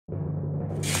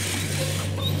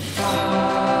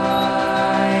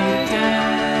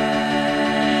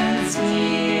ends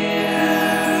here.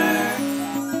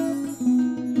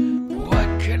 What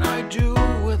can I do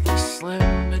with a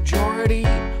slim majority?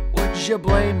 Would you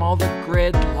blame all the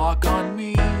gridlock on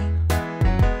me?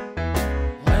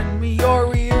 Lend me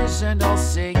your ears and I'll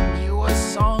sing you a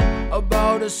song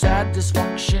about a sad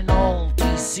dysfunctional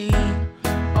DC.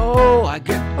 Oh, I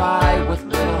get by with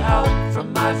little help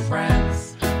from my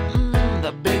friends.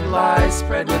 The big lies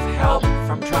spread with help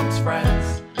from Trump's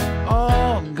friends.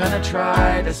 Oh, I'm gonna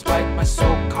try despite my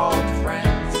so-called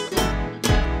friends.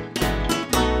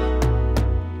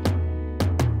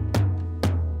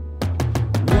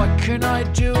 What can I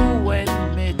do when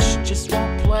Mitch just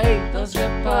won't play? Those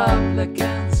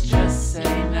Republicans just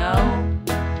say no.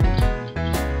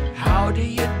 How do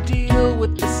you deal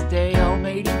with the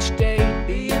stalemate each day?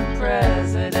 Being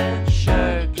president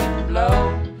sure can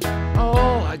blow.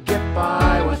 Oh, I get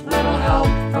by with little help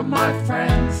from my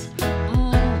friends.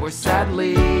 We're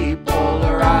sadly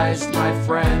polarized, my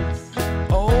friends.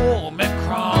 Oh,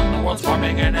 Macron, the world's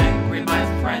forming and angry, my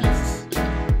friends.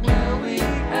 Will we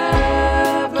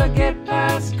ever get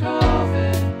past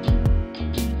COVID?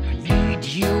 I need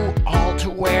you all to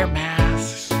wear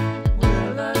masks.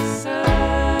 Will the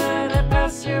Senate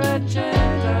pass your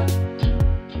agenda?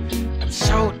 I'm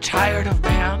so tired of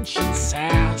Manchin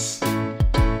sass.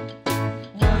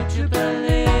 Would you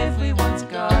believe we once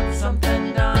got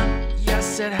something done?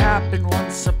 Yes, it happened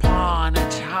once upon a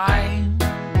time.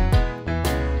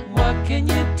 What can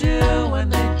you do when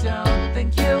they don't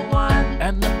think you won?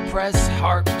 And the press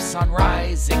harps on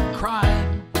rising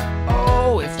crime.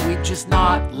 Oh, if we just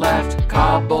not left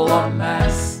Kabul a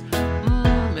mess.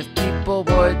 If people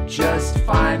would just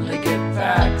finally get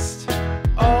vaxxed.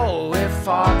 Oh, if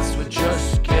Fox would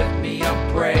just give me a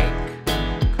break.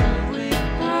 Could we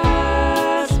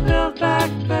pass Build Back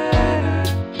Better?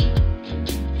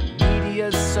 The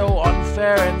media's so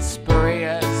unfair and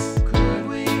spurious. Could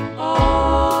we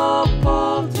all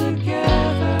pull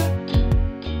together?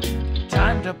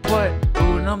 Time to put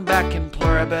Unum back in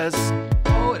pluribus.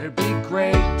 Oh, it'd be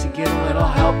great to get a little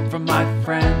help from my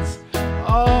friends.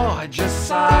 Oh, I just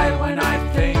sigh when I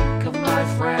think of my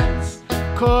friends.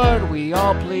 Could we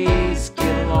all please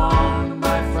get along,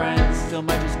 my friends? Still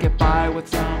might just get by with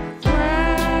some